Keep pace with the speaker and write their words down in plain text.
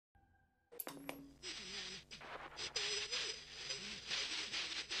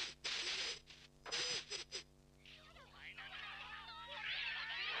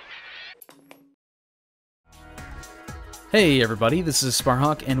Hey everybody, this is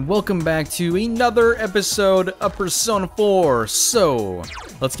Sparhawk, and welcome back to another episode of Persona 4. So,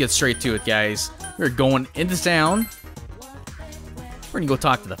 let's get straight to it, guys. We're going into town. We're gonna go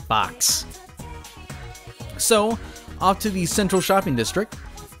talk to the fox. So, off to the central shopping district.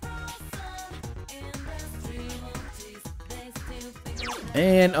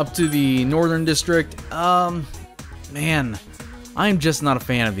 And up to the northern district. Man, I'm just not a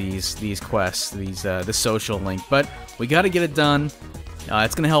fan of these quests, the social link, but we got to get it done.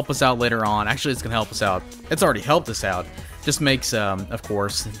 It's going to help us out later on. Actually, it's going to help us out. It's already helped us out. Just makes, of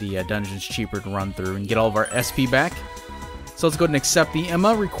course, the dungeons cheaper to run through and get all of our SP back. So let's go ahead and accept the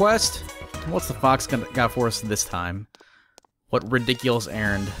Emma request. What's the fox got for us this time? What ridiculous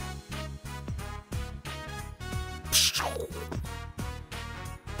errand?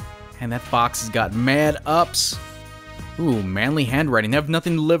 And that fox has got mad ups. Ooh, manly handwriting. I have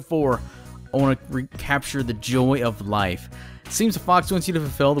nothing to live for. I want to recapture the joy of life. It seems the fox wants you to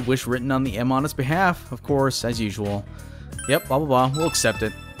fulfill the wish written on the M on its behalf. Of course, as usual. Yep, blah, blah, blah. We'll accept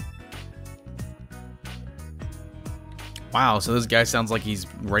it. Wow, so this guy sounds like he's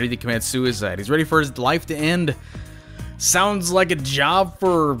ready to commit suicide. He's ready for his life to end. Sounds like a job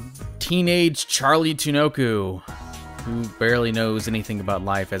for teenage Charlie Tunoku, who barely knows anything about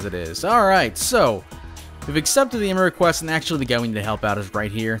life as it is. Alright, so we've accepted the Emma request, and actually the guy we need to help out is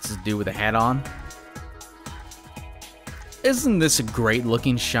right here. It's this dude with a hat on. Isn't this a great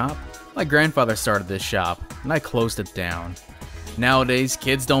looking shop? My grandfather started this shop, and I closed it down. Nowadays,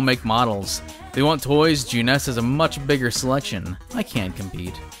 kids don't make models. If they want toys, Juness has a much bigger selection. I can't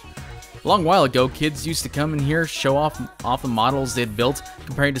compete. A long while ago, kids used to come in here, show off the models they'd built,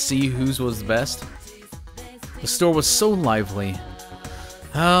 comparing to see whose was the best. The store was so lively.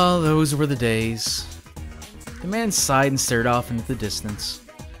 Oh, those were the days. The man sighed and stared off into the distance.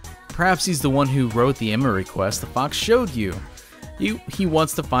 Perhaps he's the one who wrote the Emma request the fox showed you. He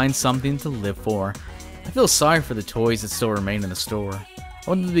wants to find something to live for. I feel sorry for the toys that still remain in the store. I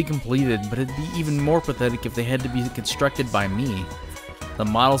want them to be completed, but it'd be even more pathetic if they had to be constructed by me. The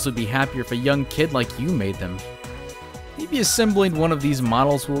models would be happier if a young kid like you made them. Maybe assembling one of these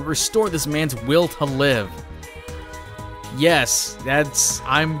models will restore this man's will to live. Yes,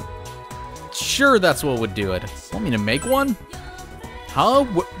 I'm sure that's what would do it. Want me to make one? Huh?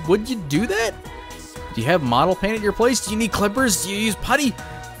 Would you do that? Do you have model paint at your place? Do you need clippers? Do you use putty?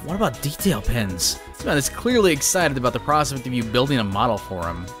 What about detail pens? This man is clearly excited about the prospect of you building a model for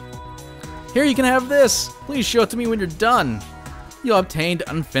him. Here, you can have this. Please show it to me when you're done. You'll obtain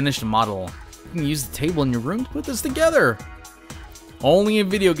an unfinished model. You can use the table in your room to put this together. Only in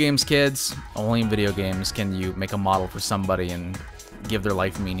video games, kids. Only in video games can you make a model for somebody and give their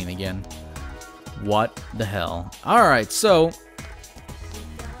life meaning again. What the hell? Alright, so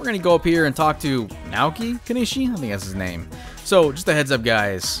we're gonna go up here and talk to Naoki? Konishi? I think that's his name. So, just a heads up,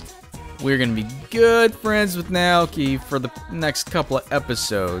 guys. We're gonna be good friends with Naoki for the next couple of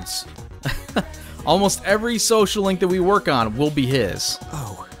episodes. Almost every social link that we work on will be his.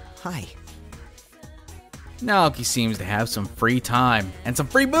 Oh, hi. Naoki seems to have some free time and some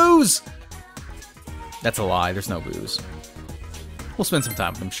free booze. That's a lie, there's no booze. We'll spend some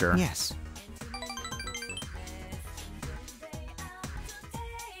time with him, sure. Yes.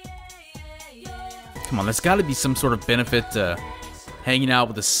 Come on, there's got to be some sort of benefit to hanging out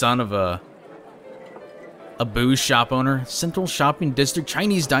with the son of a booze shop owner. Central Shopping District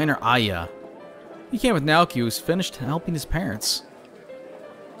Chinese Diner Aya. He came with Naoki, who was finished helping his parents.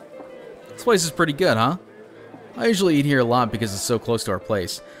 This place is pretty good, huh? I usually eat here a lot because it's so close to our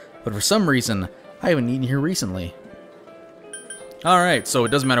place, but for some reason, I haven't eaten here recently. Alright, so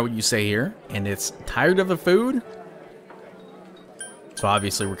it doesn't matter what you say here, and it's tired of the food? So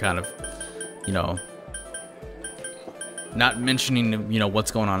obviously we're kind of, you know, not mentioning, you know,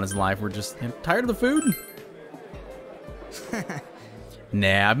 what's going on in his life. We're just tired of the food?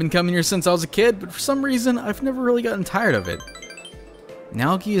 Nah, I've been coming here since I was a kid, but for some reason, I've never really gotten tired of it.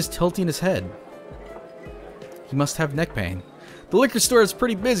 Naoki is tilting his head. He must have neck pain. The liquor store is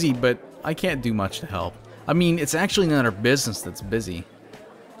pretty busy, but I can't do much to help. I mean, it's actually not our business that's busy.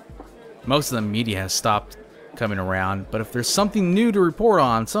 Most of the media has stopped coming around, but if there's something new to report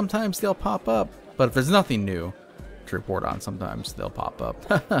on, sometimes they'll pop up. But if there's nothing new to report on, sometimes they'll pop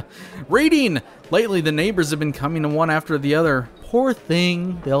up. Reading! Lately, the neighbors have been coming one after the other. Poor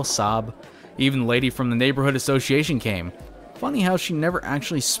thing, they'll sob. Even the lady from the neighborhood association came. Funny how she never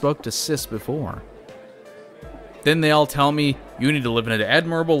actually spoke to Sis before. Then they all tell me, you need to live an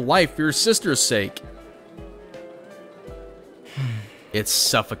admirable life for your sister's sake. It's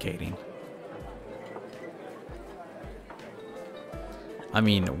suffocating. I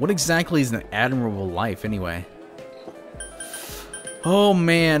mean, what exactly is an admirable life anyway? Oh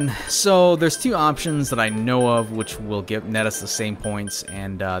man, so there's two options that I know of which will net us the same points,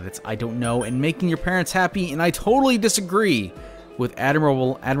 and that's I don't know, and making your parents happy, and I totally disagree with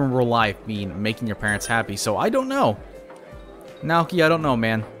admirable life being making your parents happy, so I don't know. Naoki, I don't know,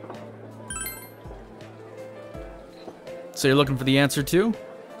 man. So you're looking for the answer too?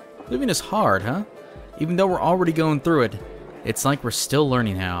 Living is hard, huh? Even though we're already going through it, it's like we're still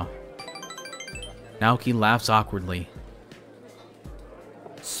learning how. Naoki laughs awkwardly.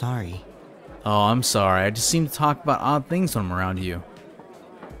 Sorry. Oh, I'm sorry. I just seem to talk about odd things when I'm around you.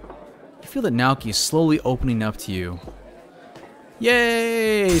 I feel that Naoki is slowly opening up to you.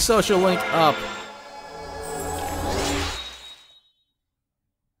 Yay! Social link up.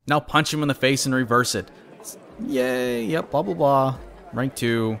 Now punch him in the face and reverse it. Yay! Yep, blah blah blah. Rank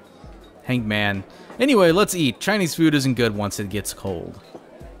 2. Hanged man. Anyway, let's eat. Chinese food isn't good once it gets cold.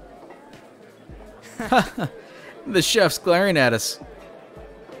 The chef's glaring at us.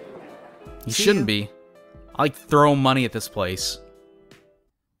 He shouldn't be. I like throw money at this place.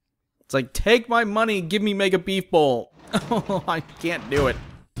 It's like, take my money and give me Mega Beef Bowl. Oh, I can't do it.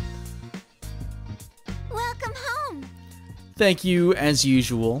 Welcome home. Thank you, as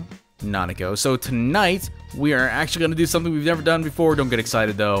usual, Nanako. So tonight, we are actually going to do something we've never done before. Don't get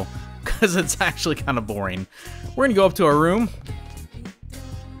excited, though, because it's actually kind of boring. We're going to go up to our room.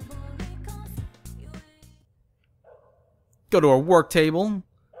 Go to our work table.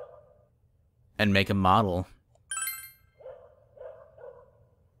 And make a model.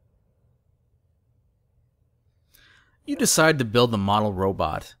 You decide to build the model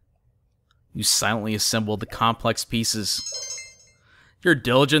robot. You silently assemble the complex pieces. Your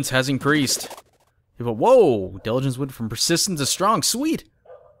diligence has increased. But whoa! Diligence went from persistent to strong. Sweet!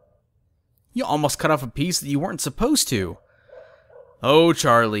 You almost cut off a piece that you weren't supposed to. Oh,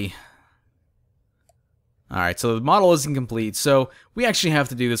 Charlie. Alright, so the model isn't complete, so we actually have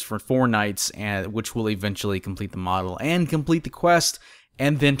to do this for 4 nights, which will eventually complete the model, and complete the quest,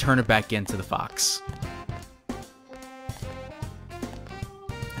 and then turn it back into the fox.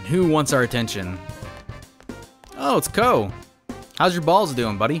 And who wants our attention? Oh, it's Ko. How's your balls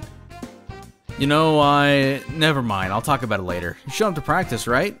doing, buddy? You know, never mind, I'll talk about it later. You showed up to practice,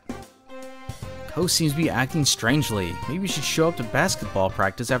 right? Ko seems to be acting strangely. Maybe you should show up to basketball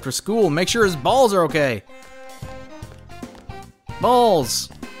practice after school and make sure his balls are okay. Balls!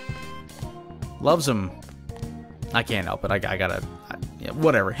 Loves him. I can't help it. I gotta... yeah,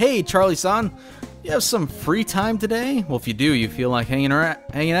 whatever. Hey, Charlie-san. You have some free time today? Well, if you do, you feel like hanging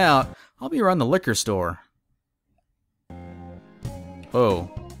out, I'll be around the liquor store. Whoa.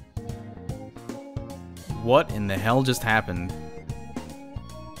 What in the hell just happened?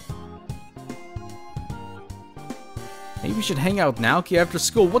 Maybe we should hang out with Naoki after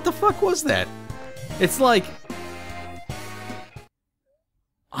school. What the fuck was that? It's like...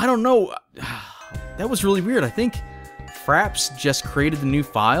 I don't know. That was really weird. I think Fraps just created the new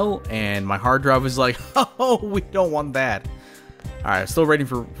file, and my hard drive was like, oh, we don't want that. Alright, still waiting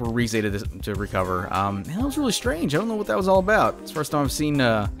for Rize to recover. That was really strange. I don't know what that was all about. It's the first time I've seen...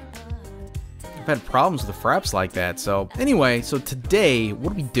 I've had problems with the Fraps like that. So, anyway, so today,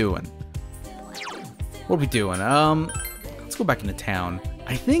 what are we doing? What are we doing? Let's go back into town.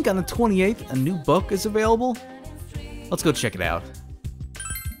 I think on the 28th, a new book is available. Let's go check it out.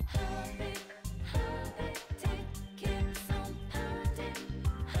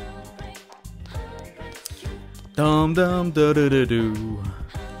 Dum dum da da da do.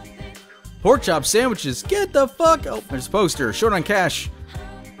 Pork chop sandwiches. Get the fuck. Oh, there's a poster. Short on cash.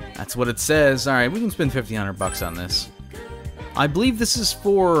 That's what it says. All right, we can spend $1,500 on this. I believe this is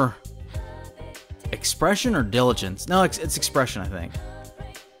for expression or diligence. No, it's expression. I think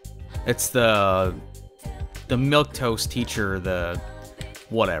it's the milquetoast teacher. The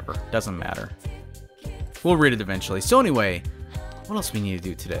whatever, doesn't matter. We'll read it eventually. So anyway, what else we need to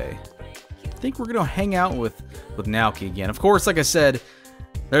do today? I think we're gonna hang out with Naoki again. Of course, like I said,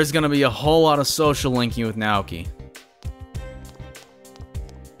 there's gonna be a whole lot of social linking with Naoki.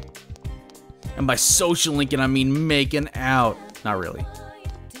 And by social linking, I mean making out. Not really.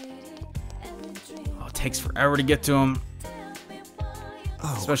 Oh, it takes forever to get to him.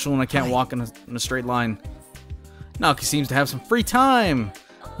 Oh, especially when I can't walk in a straight line. Naoki seems to have some free time.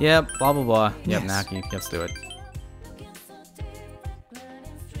 Yep, blah, blah, blah. Yep, yes. Naoki, let's do it.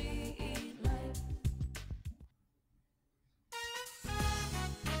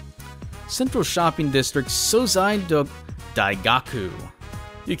 Central Shopping District, Sozai Daigaku.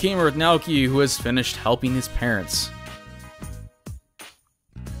 You came here with Naoki, who has finished helping his parents.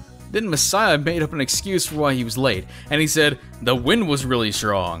 Then Messiah made up an excuse for why he was late, and he said, the wind was really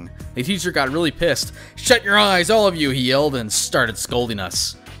strong. The teacher got really pissed. Shut your eyes, all of you, he yelled, and started scolding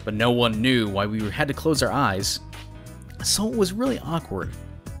us. But no one knew why we had to close our eyes, so it was really awkward.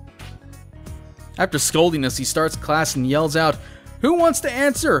 After scolding us, he starts class and yells out, who wants to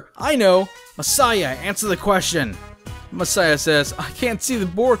answer? I know. Messiah, answer the question. Messiah says, I can't see the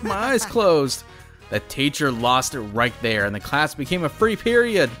board with my eyes closed. The teacher lost it right there, and the class became a free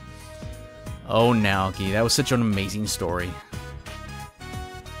period. Oh, Naoki, that was such an amazing story.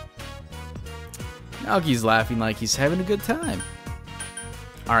 Naoki's laughing like he's having a good time.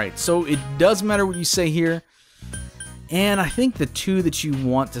 Alright, so it does matter what you say here. And I think the two that you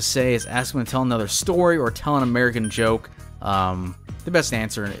want to say is ask him to tell another story or tell an American joke. The best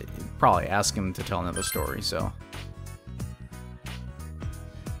answer is probably ask him to tell another story, so.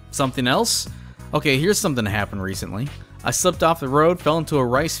 Something else? Okay, here's something that happened recently. I slipped off the road, fell into a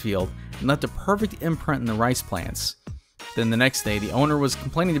rice field, and left a perfect imprint in the rice plants. Then the next day, the owner was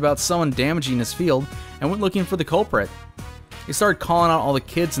complaining about someone damaging his field and went looking for the culprit. He started calling out all the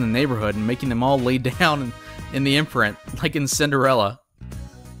kids in the neighborhood and making them all lay down in the imprint, like in Cinderella.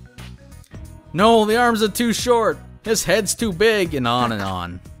 No, the arms are too short, his head's too big, and on and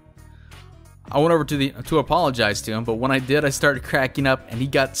on. I went over to apologize to him, but when I did, I started cracking up, and he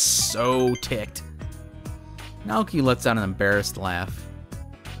got so ticked. Naoki lets out an embarrassed laugh.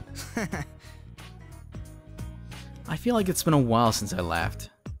 I feel like it's been a while since I laughed.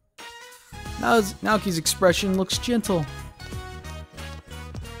 Naoki's expression looks gentle.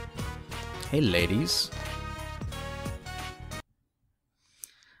 Hey, ladies.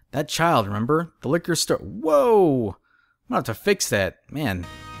 That child, remember? The liquor store. Whoa! I'm gonna have to fix that. Man.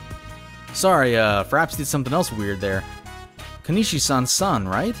 Sorry, Fraps did something else weird there. Konishi-san's son,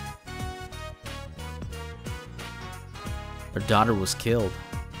 right? Their daughter was killed.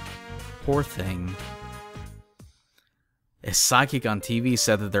 Poor thing. A psychic on TV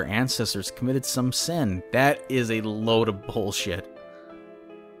said that their ancestors committed some sin. That is a load of bullshit.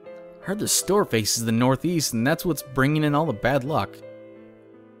 I heard the store faces the northeast, and that's what's bringing in all the bad luck.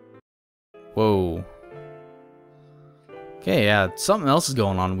 Whoa. Okay, yeah, something else is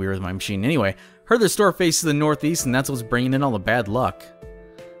going on weird with my machine. Anyway, heard the store faces the northeast, and that's what's bringing in all the bad luck.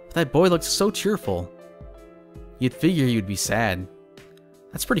 But that boy looked so cheerful. You'd figure he would be sad.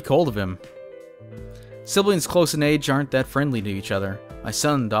 That's pretty cold of him. Siblings close in age aren't that friendly to each other. My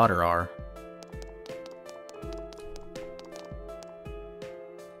son and daughter are.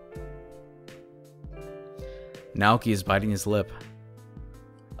 Naoki is biting his lip.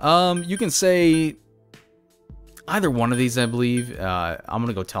 You can say either one of these, I believe. I'm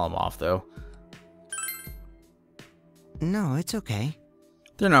gonna go tell him off, though. No, it's okay.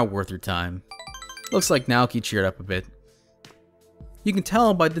 They're not worth your time. Looks like Naoki cheered up a bit. You can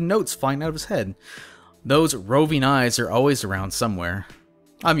tell by the notes flying out of his head. Those roving eyes are always around somewhere.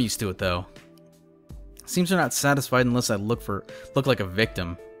 I'm used to it, though. Seems they're not satisfied unless I look like a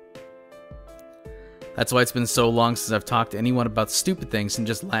victim. That's why it's been so long since I've talked to anyone about stupid things and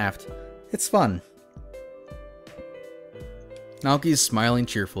just laughed. It's fun. Naoki is smiling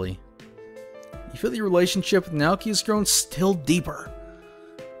cheerfully. You feel your relationship with Naoki has grown still deeper.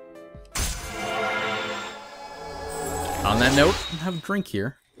 On that note, I'll have a drink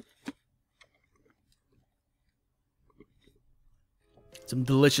here. Some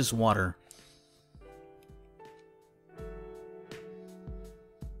delicious water.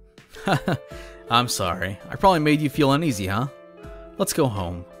 I'm sorry. I probably made you feel uneasy, huh? Let's go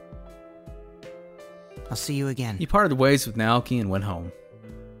home. I'll see you again. He parted ways with Naoki and went home.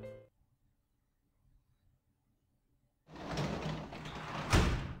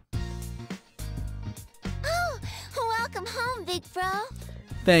 Oh, welcome home, big bro.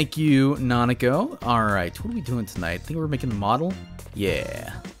 Thank you, Nanako. Alright, what are we doing tonight? I think we're making the model?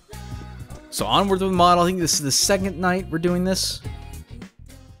 Yeah. So onward with the model. I think this is the second night we're doing this.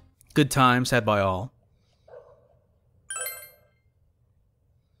 Good times had by all.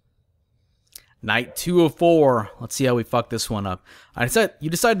 Night 2 of 4. Let's see how we fuck this one up. You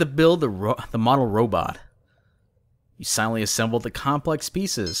decided to build the model robot. You silently assembled the complex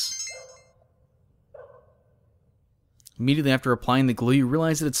pieces. Immediately after applying the glue, you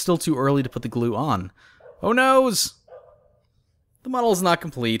realize that it's still too early to put the glue on. Oh noes! The model is not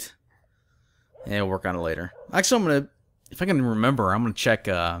complete. Yeah, we'll work on it later. Actually, if I can remember, I'm gonna check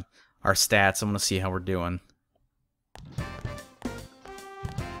our stats. I'm gonna see how we're doing.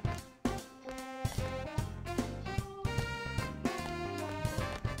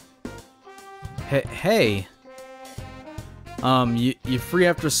 Hey. You free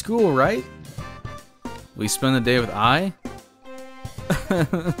after school, right? Will you spend the day with I?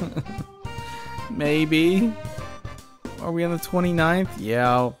 Maybe. Are we on the 29th?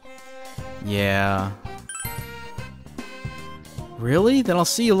 Yeah. Yeah. Really? Then I'll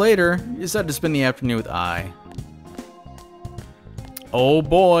see you later. You decided to spend the afternoon with I. Oh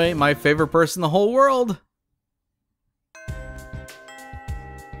boy, my favorite person in the whole world.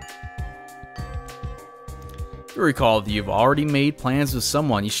 If you recall, you've already made plans with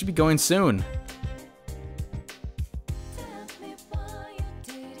someone. You should be going soon.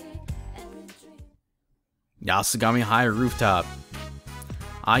 Yasugami High Rooftop.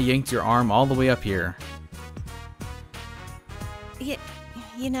 I yanked your arm all the way up here.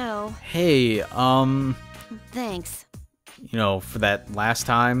 You know... Hey, Thanks. you know, for that last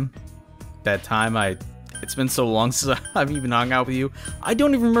time, it's been so long since I've even hung out with you. I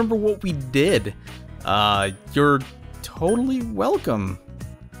don't even remember what we did. You're totally welcome.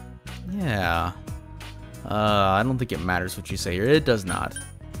 Yeah. I don't think it matters what you say here. It does not.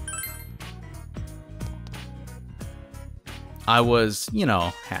 I was, you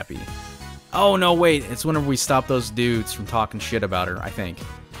know, happy. Oh, no, wait. It's whenever we stopped those dudes from talking shit about her, I think.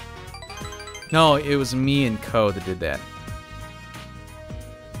 No, it was me and Ko that did that.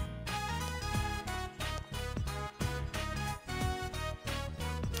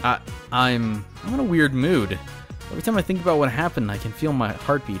 I'm in a weird mood. Every time I think about what happened, I can feel my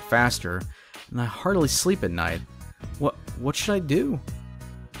heartbeat faster, and I hardly sleep at night. What should I do?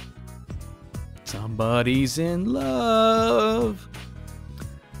 Somebody's in love.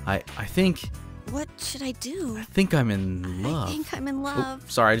 I think... What should I do? I think I'm in love. I think I'm in love. Oh,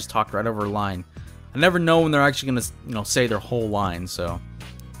 sorry, I just talked right over a line. I never know when they're actually gonna, you know, say their whole line, so...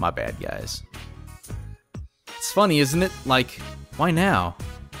 My bad, guys. It's funny, isn't it? Like, why now?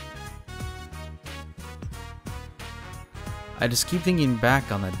 I just keep thinking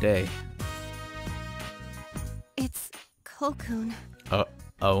back on that day. It's Ko-kun.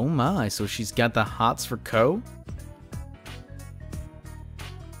 Oh my, so she's got the hots for Ko?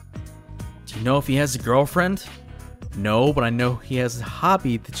 Do you know if he has a girlfriend? No, but I know he has a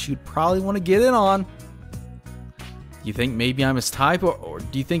hobby that you'd probably want to get in on. You think maybe I'm his type, or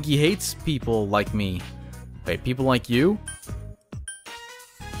do you think he hates people like me? Wait, people like you?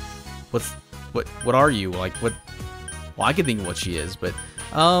 What are you? Like, what? Well, I can think of what she is, but,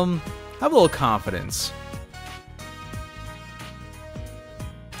 have a little confidence.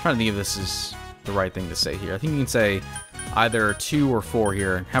 I'm trying to think if this is the right thing to say here. I think you can say either 2 or 4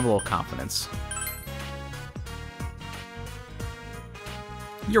 here and have a little confidence.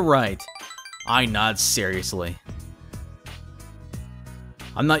 You're right. I nod seriously.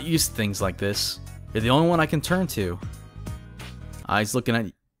 I'm not used to things like this. You're the only one I can turn to. Eyes looking at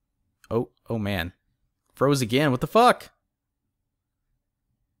you. Oh man. Froze again. What the fuck?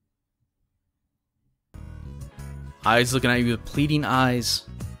 Eyes looking at you with pleading eyes.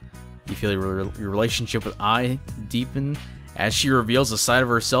 You feel your relationship with I deepen as she reveals a side of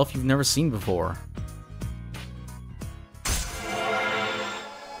herself you've never seen before.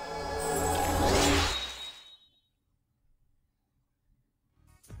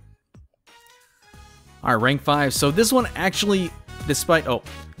 Alright, rank 5. So this one actually, despite... Oh,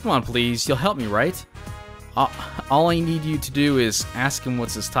 come on please, you'll help me, right? All I need you to do is ask him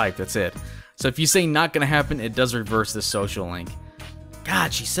what's his type, that's it. So if you say not gonna happen, it does reverse the social link.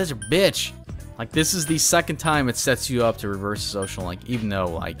 God, she's such a bitch. Like, this is the second time it sets you up to reverse the social link, even though,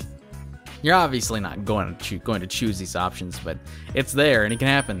 like, you're obviously not going to choose these options, but it's there and it can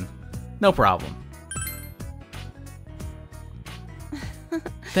happen. No problem.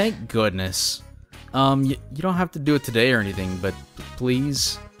 Thank goodness. You don't have to do it today or anything, but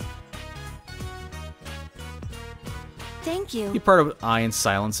please. Thank you. He parted with I in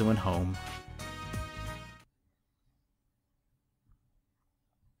silence and went home.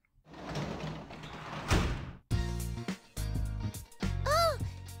 Oh,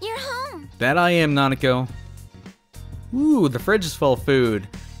 you're home. That I am, Nanako. Ooh, the fridge is full of food.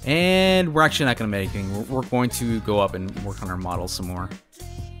 And we're actually not going to make anything. We're going to go up and work on our model some more.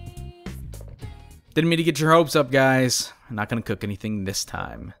 Didn't mean to get your hopes up, guys. I'm not going to cook anything this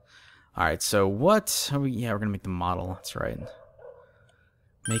time. Alright, so what? Are we, yeah, we're going to make the model. That's right.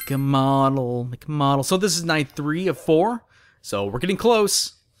 Make a model. Make a model. So this is night 3 of 4. So we're getting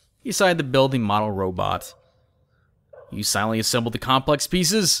close. You decided to build a model robot. You silently assembled the complex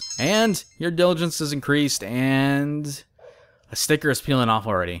pieces. And your diligence has increased. And a sticker is peeling off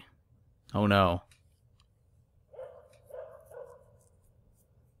already. Oh no.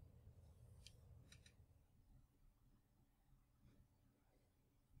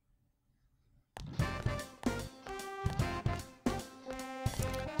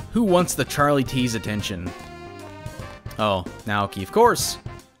 Who wants the Charlie T's attention? Oh, Naoki, of course.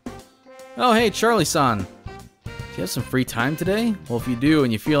 Oh, hey, Charlie-san. Do you have some free time today? Well, if you do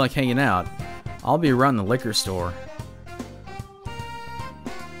and you feel like hanging out, I'll be around the liquor store.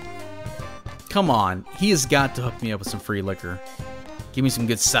 Come on, he has got to hook me up with some free liquor. Give me some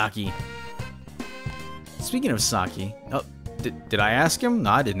good sake. Speaking of sake, oh, did I ask him?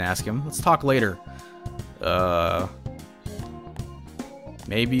 No, I didn't ask him. Let's talk later.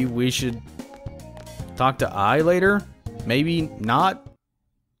 Maybe we should talk to I later? Maybe not?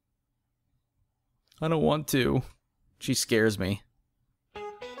 I don't want to. She scares me.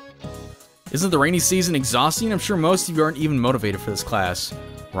 Isn't the rainy season exhausting? I'm sure most of you aren't even motivated for this class,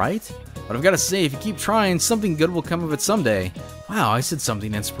 right? But I've got to say, if you keep trying, something good will come of it someday. Wow, I said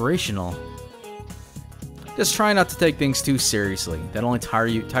something inspirational. Just try not to take things too seriously. That'll only tire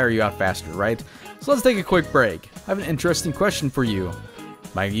you out faster, right? So let's take a quick break. I have an interesting question for you.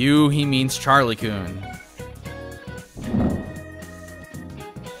 By you, he means Charlie-kun.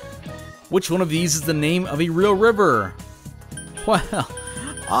 Which one of these is the name of a real river? Well,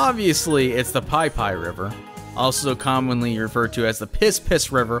 obviously it's the Pai Pai River, also commonly referred to as the Piss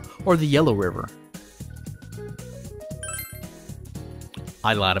Piss River or the Yellow River.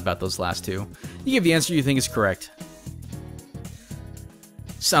 I lied about those last two. You give the answer you think is correct.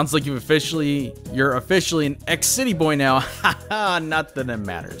 Sounds like you're officially an ex-city boy now. Haha, not that it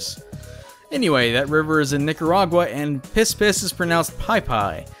matters. Anyway, that river is in Nicaragua and Piss Piss is pronounced Pai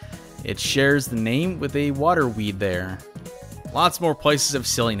Pai. It shares the name with a water weed there. Lots more places have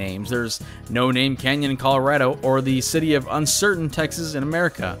silly names. There's No Name Canyon in Colorado or the city of Uncertain, Texas in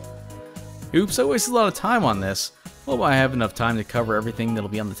America. Oops, I wasted a lot of time on this. Hope I have enough time to cover everything that'll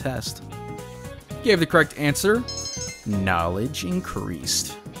be on the test. Gave the correct answer. Knowledge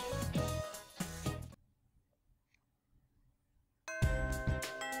increased.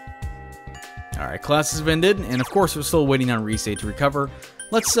 Alright, classes have ended, and of course we're still waiting on Risei to recover.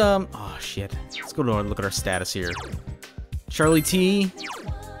 Let's, oh shit. Let's go to look at our status here. Charlie T.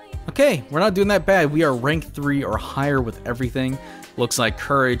 Okay, we're not doing that bad. We are rank 3 or higher with everything. Looks like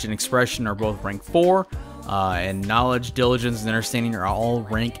courage and expression are both rank 4, and knowledge, diligence, and understanding are all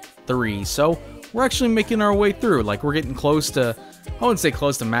rank 3. So we're actually making our way through. Like, we're getting close to, I wouldn't say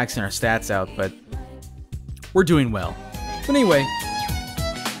close to maxing our stats out, but we're doing well. But anyway,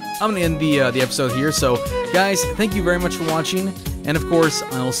 I'm gonna end the episode here. So guys, thank you very much for watching, and of course,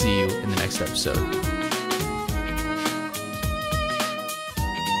 I'll see you in the next episode.